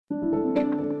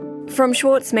From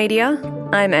Schwartz Media,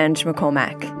 I'm Ange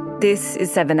McCormack. This is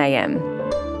 7am.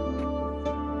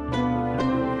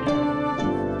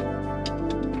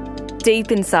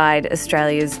 Deep inside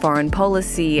Australia's foreign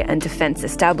policy and defence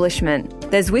establishment,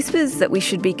 there's whispers that we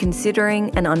should be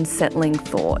considering an unsettling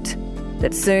thought,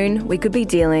 that soon we could be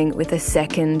dealing with a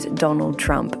second Donald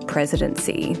Trump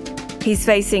presidency. He's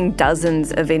facing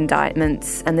dozens of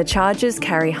indictments and the charges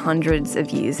carry hundreds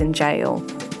of years in jail.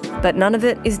 But none of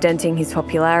it is denting his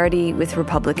popularity with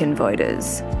Republican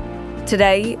voters.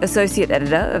 Today, Associate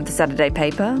Editor of the Saturday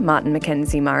paper, Martin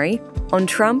Mackenzie Murray, on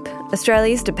Trump,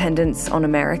 Australia's dependence on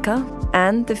America,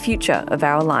 and the future of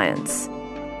our alliance.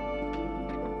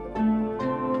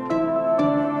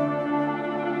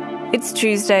 It's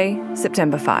Tuesday,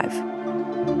 September 5.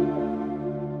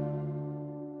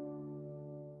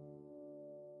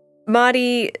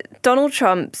 Marty, Donald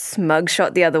Trump's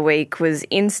mugshot the other week was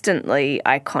instantly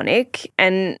iconic,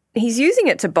 and he's using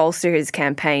it to bolster his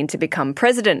campaign to become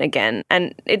president again.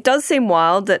 And it does seem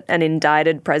wild that an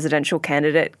indicted presidential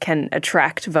candidate can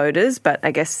attract voters, but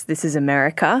I guess this is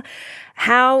America.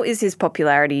 How is his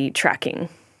popularity tracking?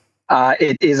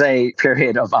 It is a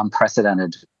period of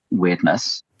unprecedented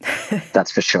weirdness,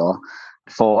 that's for sure,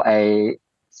 for a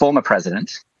former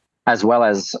president, as well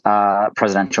as a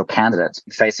presidential candidate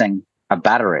facing a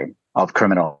battery of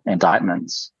criminal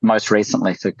indictments, most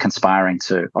recently for conspiring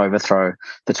to overthrow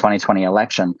the 2020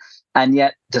 election. And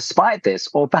yet, despite this,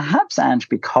 or perhaps, Ange,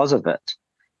 because of it,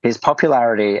 his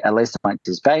popularity, at least amongst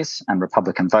his base and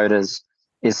Republican voters,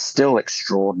 is still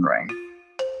extraordinary.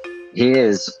 He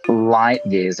is light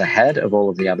years ahead of all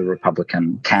of the other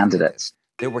Republican candidates.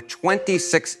 There were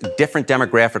 26 different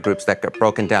demographic groups that got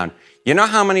broken down. You know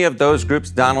how many of those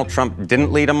groups Donald Trump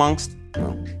didn't lead amongst?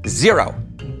 Well, zero.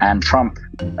 And Trump,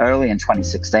 early in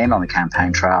 2016 on the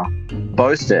campaign trail,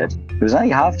 boasted, he was only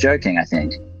half joking, I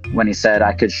think, when he said,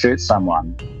 I could shoot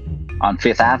someone on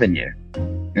Fifth Avenue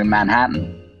in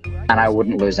Manhattan and I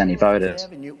wouldn't lose any voters.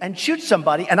 And shoot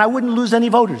somebody and I wouldn't lose any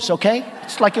voters, okay?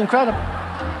 It's like incredible.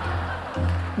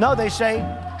 No, they say,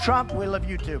 Trump, we love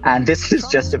you too. And this has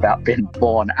just about been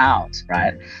borne out,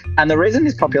 right? And the reason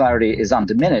his popularity is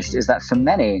undiminished is that for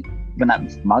many, when that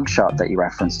mugshot that you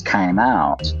referenced came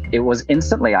out, it was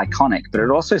instantly iconic, but it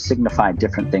also signified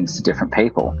different things to different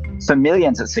people. For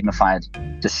millions, it signified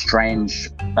the strange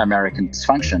American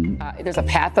dysfunction. There's a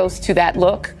pathos to that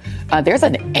look. There's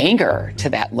an anger to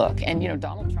that look. And,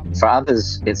 Donald Trump... For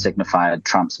others, it signified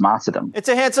Trump's martyrdom. It's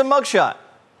a handsome mugshot.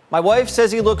 My wife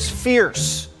says he looks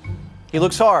fierce. He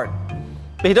looks hard,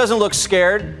 but he doesn't look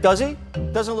scared, does he?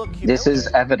 Doesn't look humiliated. This is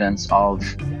evidence of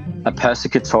a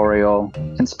persecutorial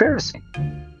conspiracy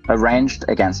arranged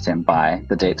against him by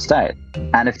the deep state.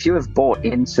 And if you have bought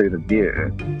into the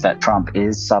view that Trump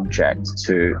is subject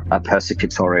to a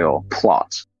persecutorial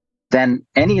plot, then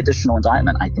any additional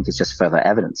indictment, I think, is just further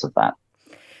evidence of that.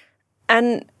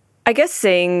 And I guess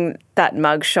seeing that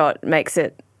mugshot makes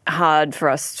it hard for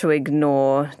us to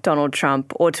ignore Donald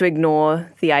Trump or to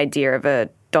ignore the idea of a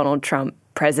Donald Trump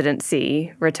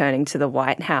presidency returning to the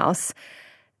White House.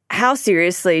 How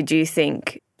seriously do you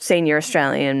think senior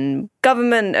Australian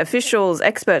government officials,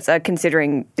 experts are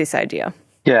considering this idea?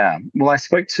 Yeah, well, I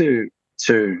spoke to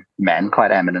two men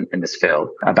quite eminent in this field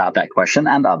about that question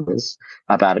and others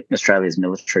about Australia's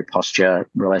military posture,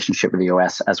 relationship with the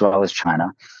US, as well as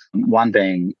China. One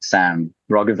being Sam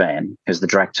Roggeveen, who's the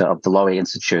director of the Lowy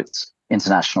Institute's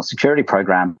International Security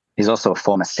Program. He's also a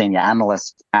former senior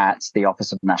analyst at the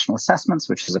Office of National Assessments,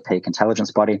 which is a peak intelligence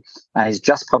body. And he's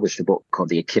just published a book called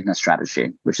The Echidna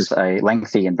Strategy, which is a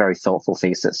lengthy and very thoughtful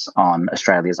thesis on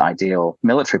Australia's ideal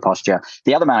military posture.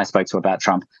 The other man I spoke to about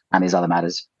Trump and these other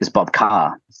matters is Bob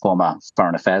Carr, former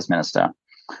Foreign Affairs Minister.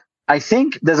 I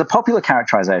think there's a popular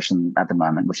characterization at the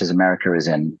moment, which is America is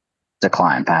in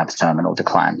decline, perhaps terminal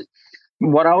decline.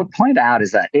 What I would point out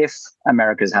is that if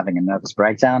America is having a nervous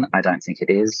breakdown, I don't think it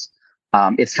is.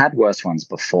 It's had worse ones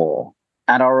before.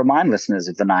 And I'll remind listeners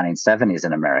of the 1970s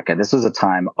in America. This was a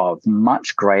time of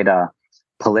much greater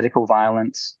political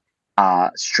violence,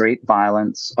 street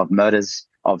violence, of murders,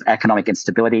 of economic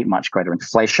instability, much greater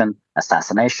inflation,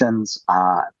 assassinations,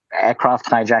 aircraft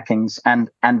hijackings, and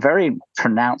very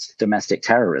pronounced domestic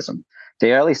terrorism.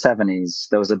 The early 70s,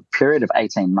 there was a period of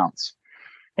 18 months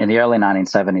in the early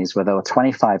 1970s where there were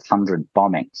 2,500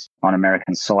 bombings on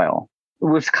American soil.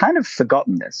 We've kind of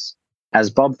forgotten this. As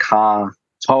Bob Carr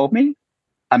told me,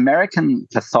 American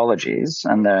pathologies,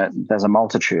 and there's a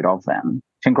multitude of them,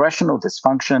 congressional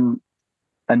dysfunction,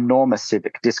 enormous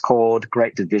civic discord,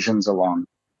 great divisions along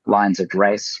lines of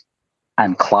race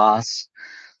and class,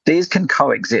 these can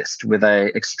coexist with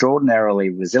an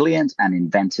extraordinarily resilient and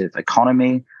inventive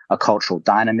economy, a cultural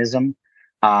dynamism,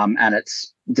 and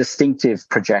its distinctive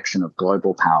projection of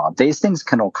global power. These things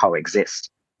can all coexist.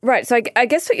 Right. So I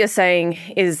guess what you're saying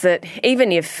is that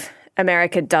even if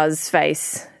America does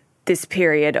face this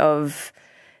period of,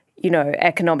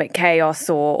 economic chaos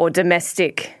or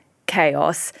domestic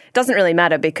chaos, it doesn't really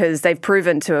matter because they've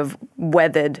proven to have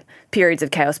weathered periods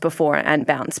of chaos before and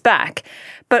bounced back.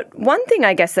 But one thing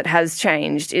I guess that has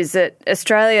changed is that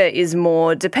Australia is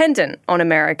more dependent on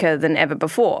America than ever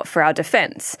before for our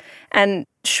defence. And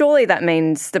surely that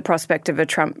means the prospect of a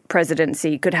Trump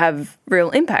presidency could have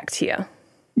real impact here.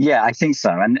 Yeah, I think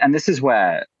so. And this is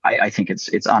where I think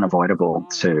it's unavoidable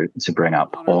to bring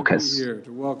up AUKUS. Here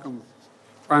to welcome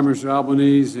Prime Minister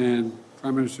Albanese and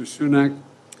Prime Minister Sunak.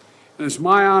 And it's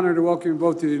my honor to welcome you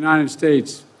both to the United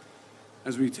States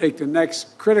as we take the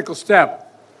next critical step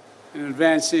in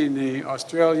advancing the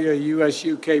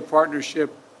Australia-US-UK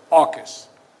partnership, AUKUS.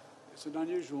 It's an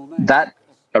unusual name. That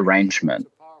arrangement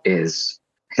is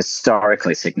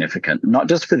historically significant, not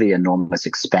just for the enormous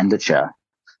expenditure,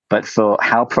 but for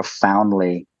how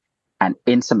profoundly and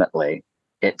intimately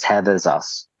it tethers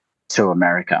us to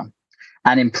America.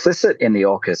 And implicit in the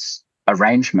AUKUS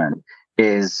arrangement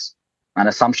is an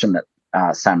assumption that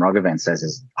Sam Roggeveen says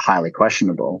is highly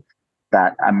questionable,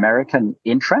 that American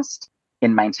interest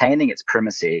in maintaining its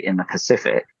primacy in the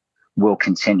Pacific will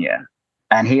continue.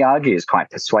 And he argues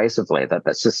quite persuasively that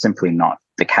that's just simply not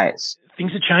the case.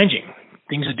 Things are changing.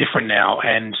 Things are different now.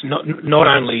 And not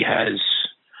only has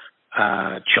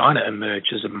China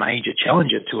emerged as a major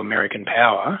challenger to American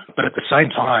power, but at the same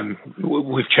time,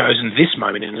 we've chosen this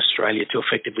moment in Australia to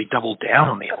effectively double down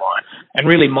on the alliance. And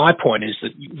really my point is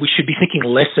that we should be thinking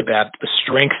less about the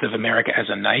strength of America as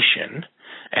a nation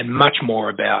and much more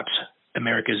about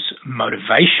America's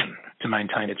motivation to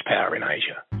maintain its power in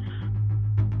Asia.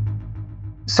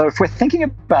 So if we're thinking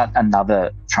about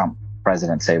another Trump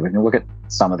presidency, we can look at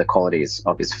some of the qualities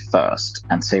of his first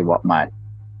and see what might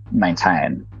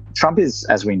maintain. Trump is,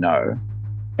 as we know,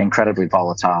 incredibly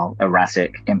volatile,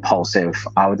 erratic, impulsive.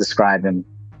 I would describe him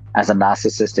as a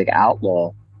narcissistic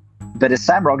outlaw. But as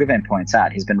Sam Roggeveen points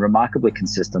out, he's been remarkably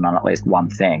consistent on at least one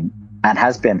thing, and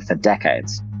has been for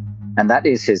decades. And that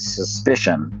is his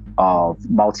suspicion of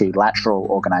multilateral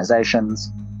organizations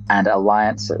and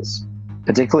alliances,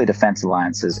 particularly defense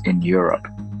alliances in Europe.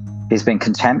 He's been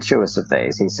contemptuous of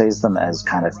these. He sees them as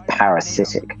kind of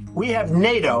parasitic. We have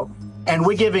NATO, and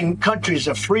we're giving countries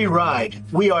a free ride.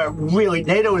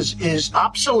 NATO is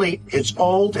obsolete, it's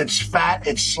old, it's fat,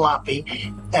 it's sloppy,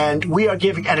 and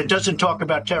it doesn't talk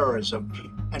about terrorism.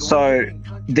 And so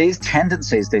these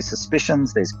tendencies, these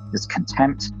suspicions, this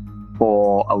contempt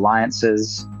for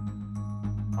alliances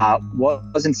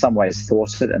was in some ways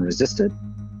thwarted and resisted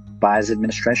by his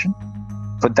administration.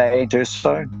 Could they do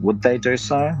so? Would they do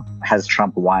so? Has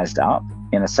Trump wised up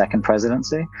in a second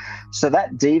presidency? So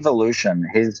that devolution,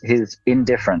 his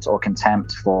indifference or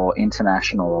contempt for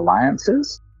international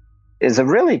alliances, is a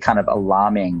really kind of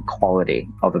alarming quality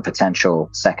of a potential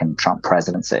second Trump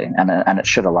presidency, and it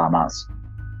should alarm us.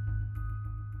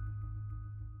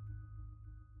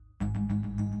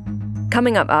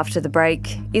 Coming up after the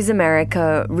break, is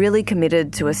America really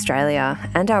committed to Australia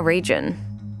and our region?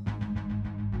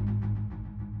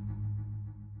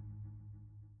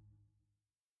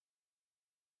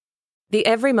 The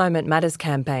Every Moment Matters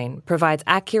campaign provides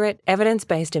accurate,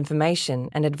 evidence-based information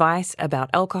and advice about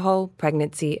alcohol,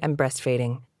 pregnancy and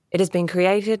breastfeeding. It has been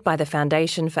created by the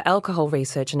Foundation for Alcohol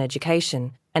Research and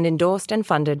Education and endorsed and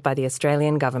funded by the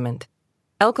Australian Government.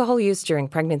 Alcohol use during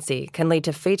pregnancy can lead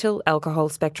to fetal alcohol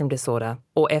spectrum disorder,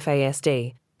 or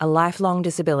FASD, a lifelong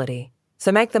disability.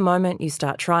 So make the moment you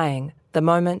start trying the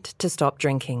moment to stop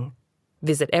drinking.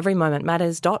 Visit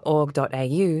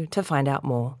everymomentmatters.org.au to find out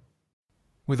more.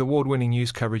 With award-winning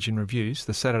news coverage and reviews,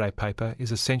 the Saturday Paper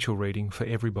is essential reading for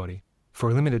everybody. For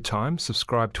a limited time,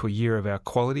 subscribe to a year of our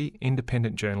quality,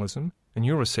 independent journalism, and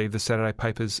you'll receive the Saturday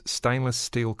Paper's stainless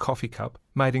steel coffee cup,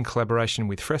 made in collaboration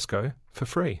with Fresco, for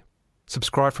free.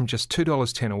 Subscribe from just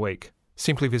 $2.10 a week.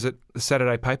 Simply visit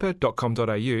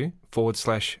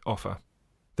thesaturdaypaper.com.au/offer.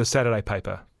 The Saturday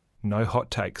Paper. No hot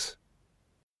takes.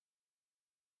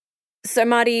 So,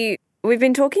 Marty, we've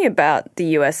been talking about the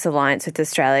US alliance with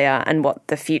Australia and what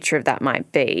the future of that might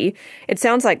be. It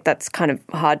sounds like that's kind of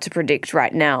hard to predict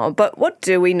right now, but what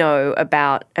do we know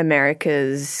about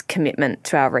America's commitment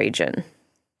to our region?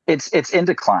 It's in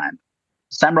decline.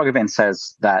 Sam Roggeveen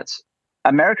says that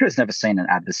America has never seen an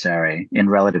adversary in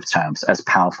relative terms as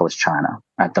powerful as China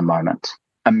at the moment.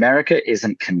 America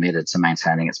isn't committed to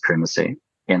maintaining its primacy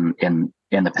in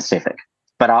the Pacific.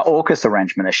 But our AUKUS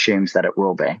arrangement assumes that it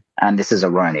will be. And this is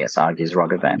erroneous, argues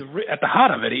Roggeveen. At the heart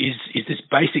of it is this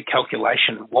basic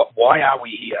calculation. Why are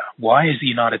we here? Why is the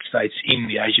United States in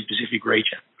the Asia-Pacific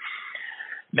region?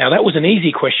 Now, that was an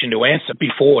easy question to answer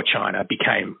before China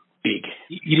became big.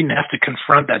 You didn't have to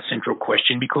confront that central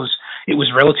question because it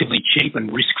was relatively cheap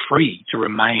and risk-free to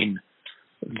remain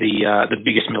the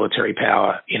biggest military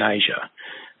power in Asia.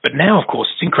 But now, of course,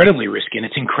 it's incredibly risky and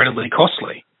it's incredibly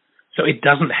costly. So it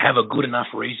doesn't have a good enough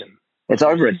reason. It's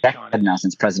over a decade now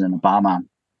since President Obama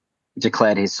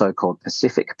declared his so-called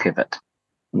Pacific pivot,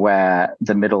 where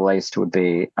the Middle East would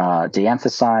be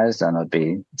de-emphasized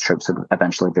and troops would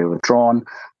eventually be withdrawn.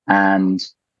 And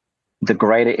the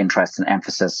greater interest and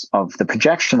emphasis of the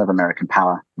projection of American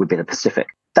power would be the Pacific.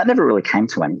 That never really came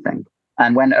to anything.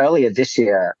 And when earlier this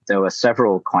year, there were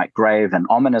several quite grave and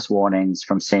ominous warnings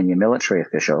from senior military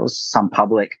officials, some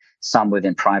public, some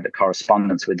within private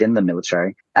correspondence within the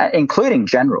military, including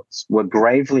generals, were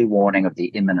gravely warning of the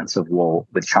imminence of war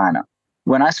with China.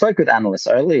 When I spoke with analysts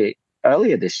earlier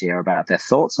this year about their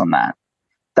thoughts on that,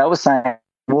 they were saying,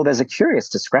 well, there's a curious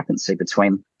discrepancy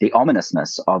between the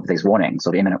ominousness of these warnings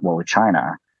of imminent war with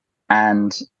China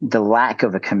and the lack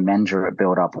of a commensurate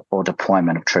build-up or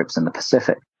deployment of troops in the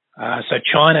Pacific. So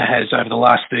China has, over the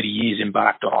last 30 years,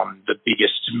 embarked on the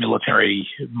biggest military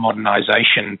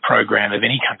modernization program of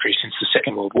any country since the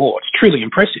Second World War. It's truly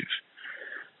impressive.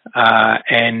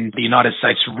 And the United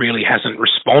States really hasn't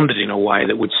responded in a way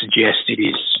that would suggest it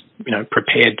is,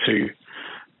 prepared to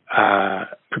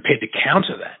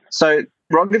counter that. So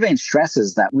Roggeveen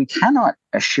stresses that we cannot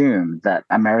assume that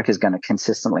America is going to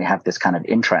consistently have this kind of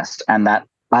interest and that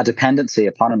our dependency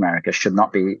upon America should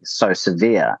not be so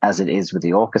severe as it is with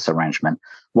the AUKUS arrangement.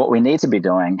 What we need to be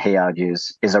doing, he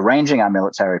argues, is arranging our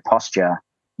military posture,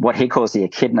 what he calls the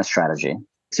echidna strategy,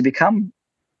 to become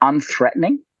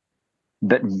unthreatening,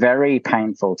 but very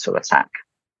painful to attack.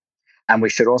 And we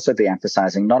should also be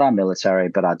emphasizing not our military,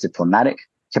 but our diplomatic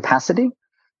capacity.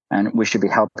 And we should be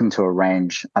helping to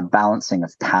arrange a balancing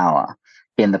of power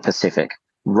in the Pacific,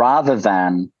 rather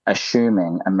than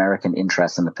assuming American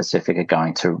interests in the Pacific are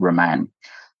going to remain.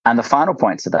 And the final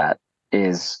point to that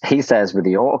is, he says, with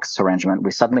the AUKUS arrangement, we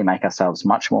suddenly make ourselves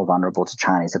much more vulnerable to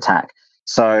Chinese attack.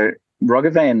 So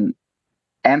Roggeveen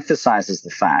emphasizes the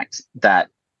fact that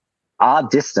our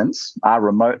distance, our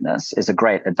remoteness, is a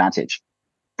great advantage,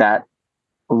 that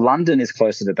London is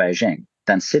closer to Beijing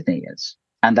than Sydney is,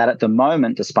 and that at the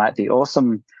moment, despite the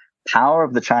awesome power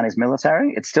of the Chinese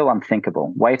military, it's still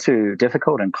unthinkable, way too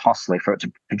difficult and costly for it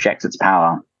to project its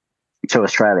power to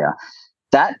Australia.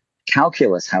 That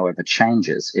calculus, however,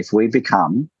 changes if we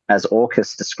become, as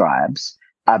AUKUS describes,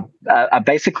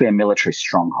 basically a military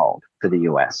stronghold for the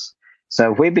US.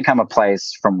 So if we become a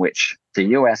place from which the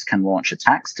US can launch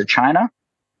attacks to China,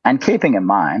 and keeping in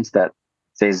mind that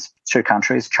these two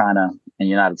countries, China and the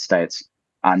United States,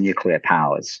 are nuclear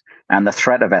powers, and the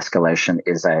threat of escalation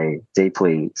is a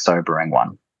deeply sobering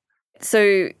one.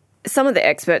 So some of the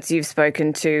experts you've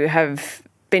spoken to have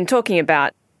been talking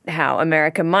about how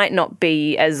America might not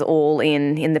be as all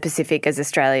in the Pacific as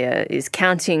Australia is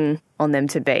counting on them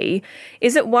to be.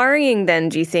 Is it worrying then,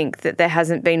 do you think, that there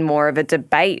hasn't been more of a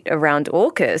debate around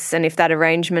AUKUS and if that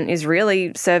arrangement is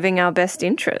really serving our best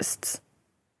interests?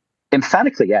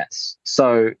 Emphatically, yes.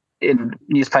 So in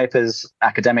newspapers,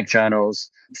 academic journals,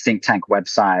 think tank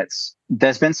websites,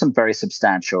 there's been some very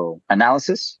substantial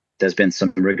analysis. There's been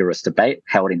some rigorous debate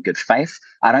held in good faith.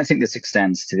 I don't think this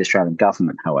extends to the Australian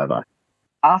government, however.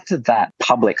 After that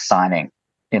public signing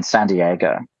in San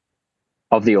Diego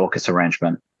of the AUKUS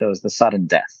arrangement, there was the sudden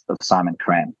death of Simon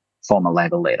Crane, former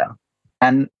Labor leader.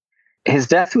 And his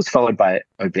death was followed by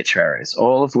obituaries,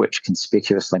 all of which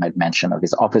conspicuously made mention of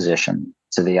his opposition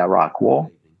to the Iraq War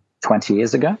 20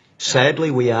 years ago.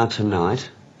 Sadly, we are tonight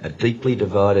a deeply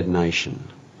divided nation.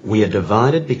 We are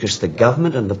divided because the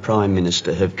government and the Prime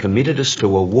Minister have committed us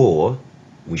to a war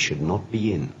we should not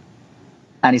be in.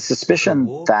 And his suspicion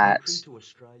that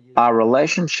our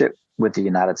relationship with the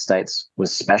United States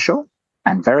was special,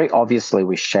 and very obviously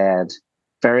we shared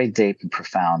very deep and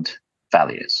profound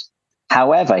values.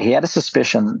 However, he had a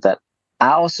suspicion that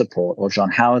our support, or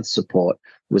John Howard's support,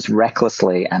 was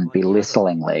recklessly and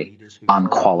belittlingly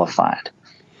unqualified.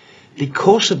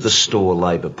 Because of the store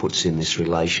Labor puts in this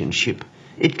relationship,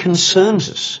 it concerns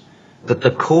us that the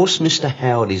course Mr.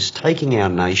 Howard is taking our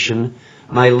nation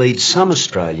may lead some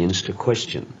Australians to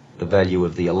question the value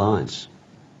of the alliance.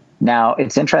 Now,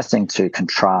 it's interesting to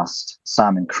contrast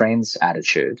Simon Crane's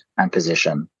attitude and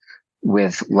position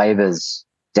with Labor's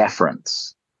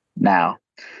deference now.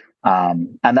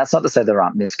 And that's not to say there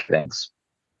aren't misgivings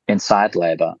inside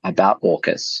Labor about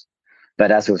AUKUS. But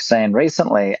as we've seen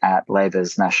recently at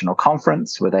Labor's national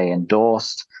conference, where they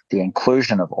endorsed the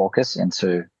inclusion of AUKUS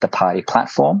into the party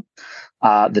platform,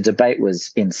 the debate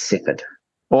was insipid,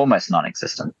 almost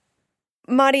non-existent.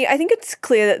 Marty, I think it's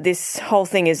clear that this whole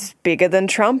thing is bigger than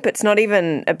Trump. It's not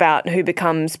even about who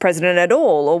becomes president at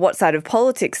all or what side of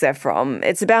politics they're from.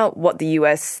 It's about what the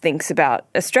US thinks about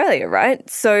Australia, right?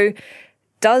 So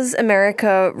does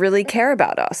America really care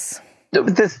about us?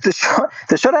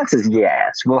 The short answer is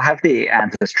yes. We'll have the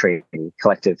ANZUS Treaty,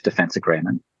 Collective Defence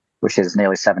Agreement, which is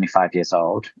nearly 75 years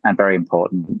old and very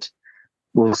important.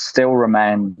 We'll still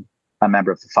remain a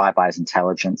member of the Five Eyes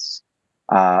intelligence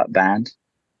band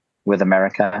with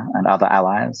America and other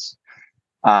allies.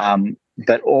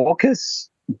 But AUKUS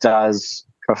does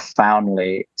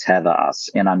profoundly tether us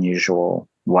in unusual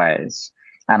ways,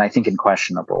 and I think in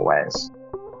questionable ways.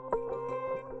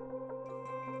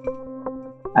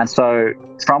 And so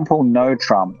Trump or no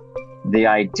Trump, the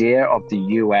idea of the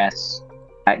US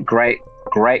at great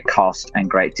cost and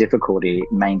great difficulty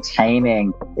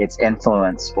maintaining its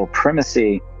influence or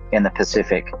primacy in the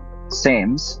Pacific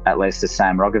seems, at least as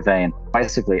Sam Roggeveen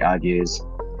basically argues,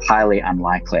 highly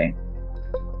unlikely.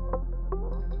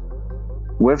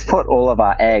 We've put all of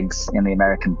our eggs in the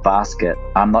American basket.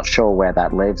 I'm not sure where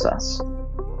that leaves us.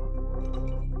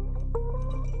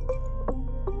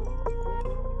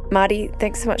 Marty,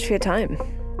 thanks so much for your time.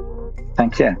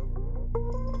 Thank you.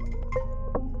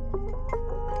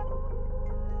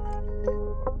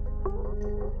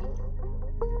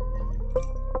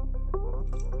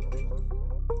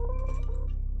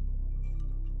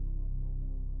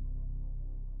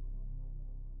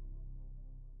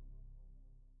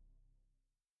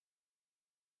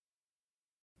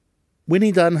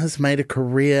 Winnie Dunn has made a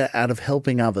career out of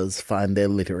helping others find their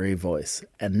literary voice,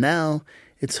 and now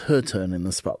it's her turn in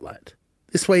the spotlight.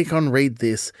 This week on Read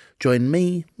This, join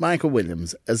me, Michael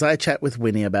Williams, as I chat with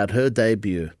Winnie about her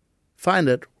debut. Find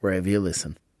it wherever you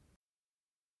listen.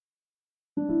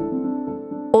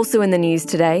 Also in the news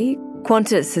today,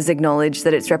 Qantas has acknowledged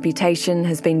that its reputation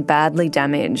has been badly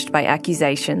damaged by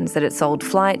accusations that its old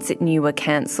flights it knew were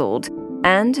cancelled,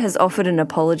 and has offered an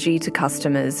apology to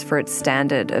customers for its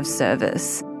standard of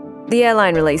service. The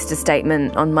airline released a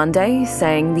statement on Monday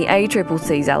saying the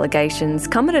ACCC's allegations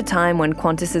come at a time when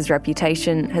Qantas's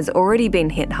reputation has already been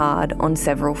hit hard on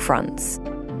several fronts.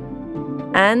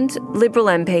 And Liberal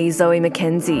MP Zoe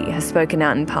McKenzie has spoken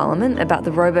out in Parliament about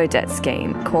the robo-debt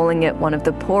scheme, calling it one of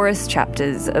the poorest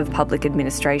chapters of public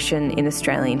administration in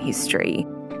Australian history.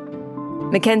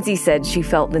 McKenzie said she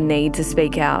felt the need to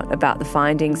speak out about the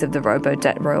findings of the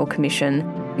Robo-Debt Royal Commission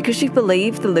because she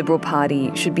believed the Liberal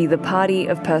Party should be the party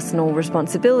of personal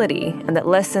responsibility and that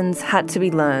lessons had to be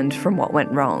learned from what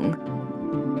went wrong.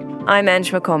 I'm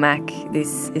Ange McCormack.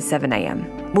 This is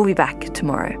 7am. We'll be back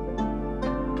tomorrow.